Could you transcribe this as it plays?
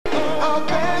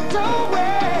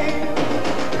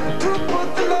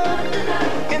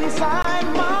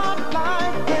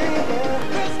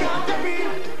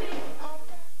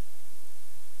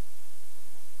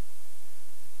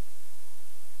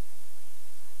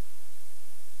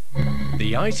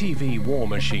The ITV War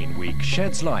Machine Week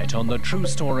sheds light on the true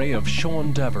story of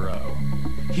Sean Devereaux.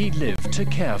 He lived to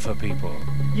care for people.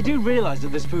 You do realise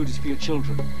that this food is for your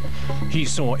children? He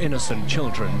saw innocent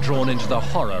children drawn into the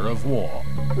horror of war.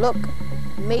 Look,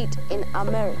 made in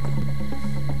America.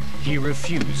 He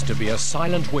refused to be a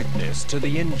silent witness to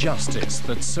the injustice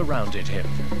that surrounded him.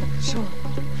 Sure.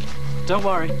 Don't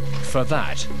worry. For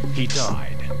that, he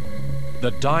died.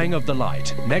 The Dying of the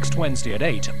Light, next Wednesday at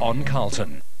 8 on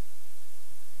Carlton.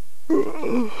 Okay,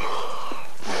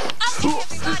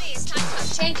 everybody, it's time to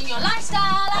start changing your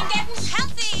lifestyle and getting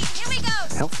healthy. Here we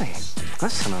go. Healthy?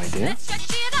 That's an idea. Let's stretch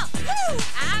it up. Woo!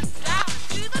 And down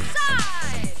to the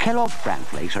side. Kellogg's Bran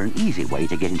Flakes are an easy way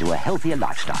to get into a healthier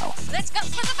lifestyle. Let's go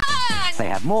for the fun. They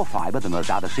have more fibre than most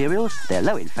other cereals, they're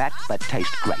low in fat, but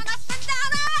taste great. Up and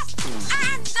down,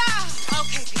 and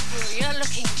okay, people, you're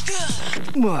looking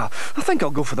good. Well, I think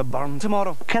I'll go for the burn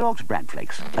tomorrow. Kellogg's Bran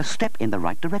Flakes, a step in the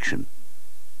right direction.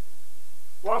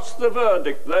 What's the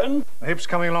verdict, then? The hip's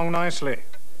coming along nicely.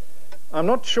 I'm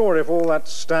not sure if all that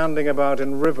standing about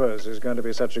in rivers is going to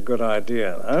be such a good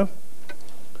idea, though.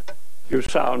 You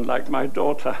sound like my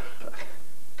daughter.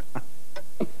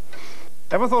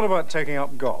 Ever thought about taking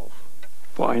up golf?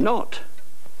 Why not?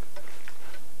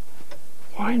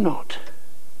 Why not?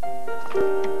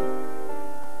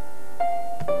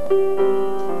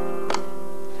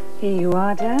 Here you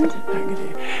are, Dad.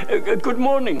 Good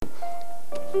morning.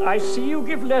 I see you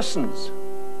give lessons.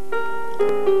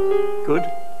 Good.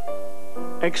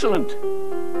 Excellent.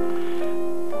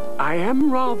 I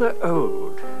am rather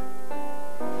old.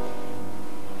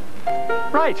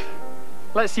 Right.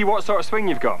 Let's see what sort of swing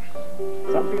you've got.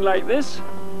 Something like this?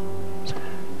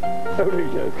 Only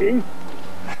joking.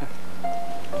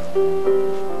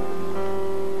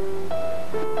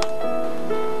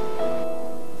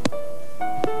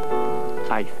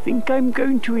 I think I'm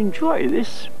going to enjoy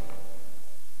this.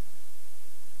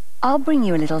 I'll bring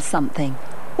you a little something.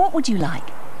 What would you like?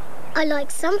 I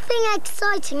like something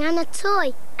exciting and a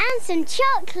toy and some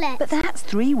chocolate. But that's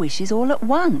 3 wishes all at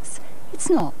once. It's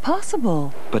not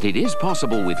possible. But it is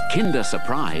possible with Kinder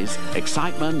Surprise.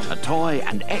 Excitement, a toy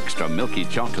and extra milky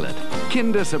chocolate.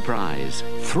 Kinder Surprise.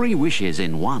 3 wishes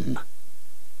in 1.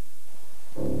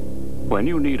 When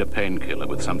you need a painkiller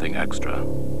with something extra,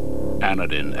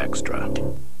 Anadin Extra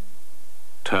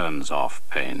turns off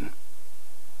pain.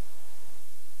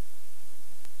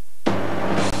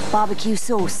 Barbecue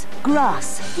sauce,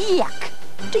 grass, yuck.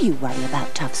 Do you worry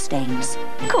about tough stains?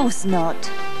 Course not.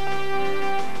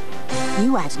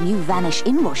 You add new Vanish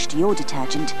in-wash to your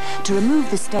detergent to remove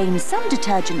the stains some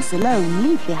detergents alone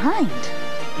leave behind.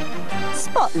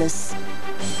 Spotless.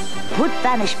 Put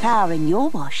Vanish power in your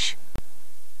wash.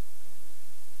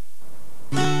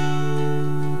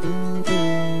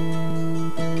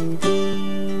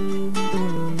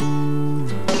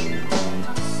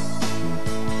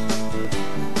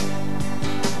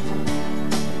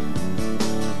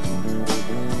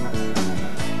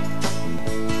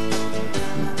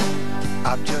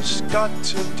 I've just got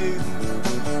to do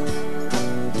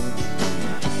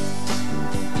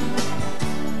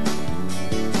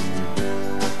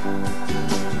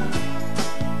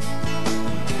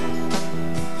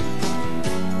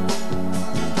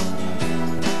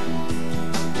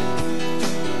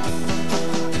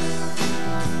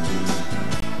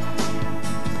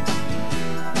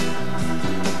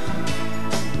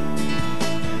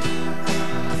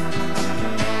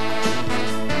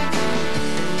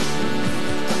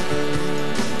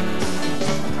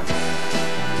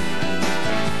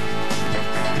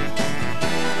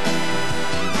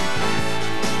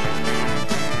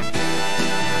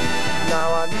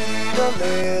a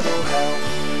little help.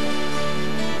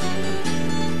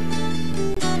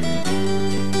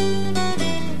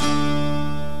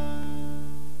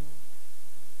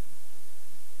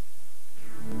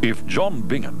 If John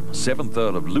Bingham, 7th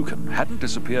Earl of Lucan, hadn't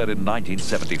disappeared in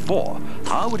 1974,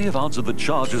 how would he have answered the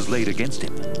charges laid against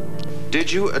him?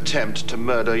 Did you attempt to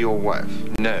murder your wife?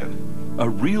 No. A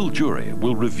real jury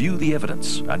will review the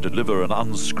evidence and deliver an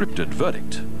unscripted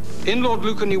verdict. In Lord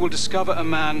Lucan, you will discover a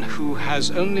man who has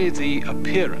only the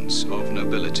appearance of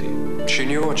nobility. She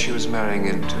knew what she was marrying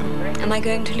into. Am I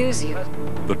going to lose you?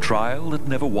 The trial that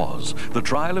never was. The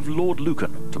trial of Lord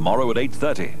Lucan, tomorrow at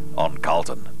 8:30 on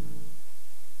Carlton.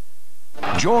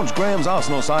 George Graham's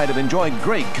Arsenal side have enjoyed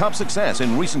great cup success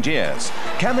in recent years.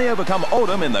 Can they overcome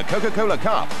Oldham in the Coca-Cola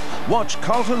Cup? Watch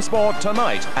Carlton Sport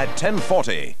tonight at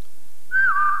 10:40.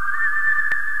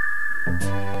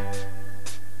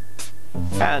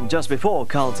 And just before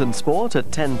Carlton Sport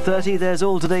at 10:30, there's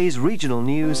all today's regional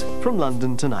news from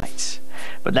London tonight.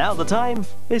 But now the time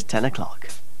is 10 o'clock.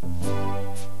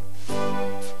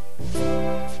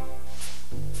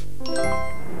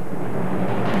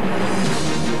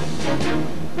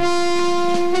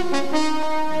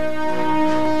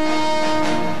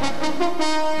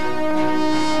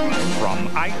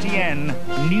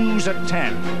 9, News at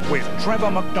 10 with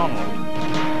Trevor McDonald.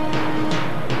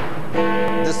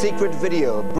 The secret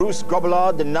video. Bruce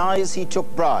Grobbelaar denies he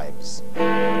took bribes.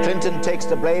 Clinton takes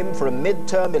the blame for a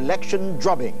mid-term election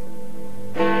drubbing.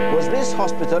 Was this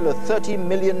hospital a £30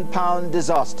 million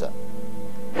disaster?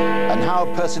 And how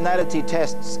personality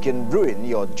tests can ruin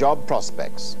your job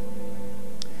prospects.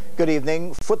 Good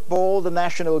evening. Football, the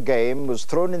national game, was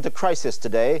thrown into crisis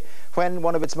today when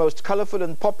one of its most colourful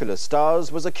and popular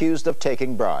stars was accused of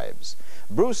taking bribes.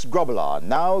 Bruce Grobbelaar,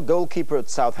 now goalkeeper at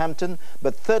Southampton,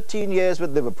 but 13 years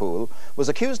with Liverpool, was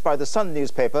accused by the Sun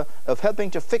newspaper of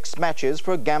helping to fix matches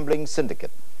for a gambling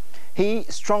syndicate. He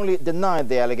strongly denied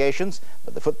the allegations,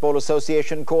 but the Football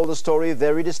Association called the story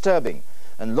very disturbing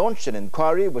and launched an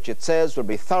inquiry which it says will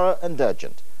be thorough and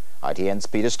urgent. ITN's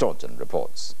Peter Staunton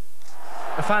reports.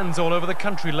 The fans all over the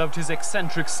country loved his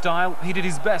eccentric style. He did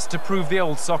his best to prove the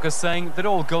old soccer saying that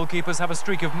all goalkeepers have a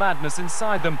streak of madness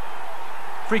inside them.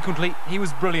 Frequently, he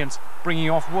was brilliant, bringing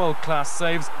off world-class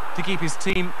saves to keep his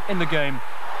team in the game.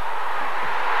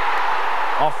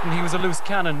 Often he was a loose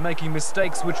cannon, making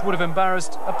mistakes which would have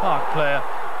embarrassed a park player.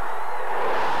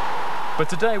 But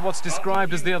today, what's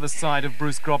described as the other side of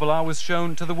Bruce Grobbelaar was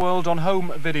shown to the world on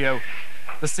home video.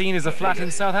 The scene is a flat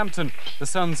in Southampton, the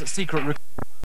Sun's secret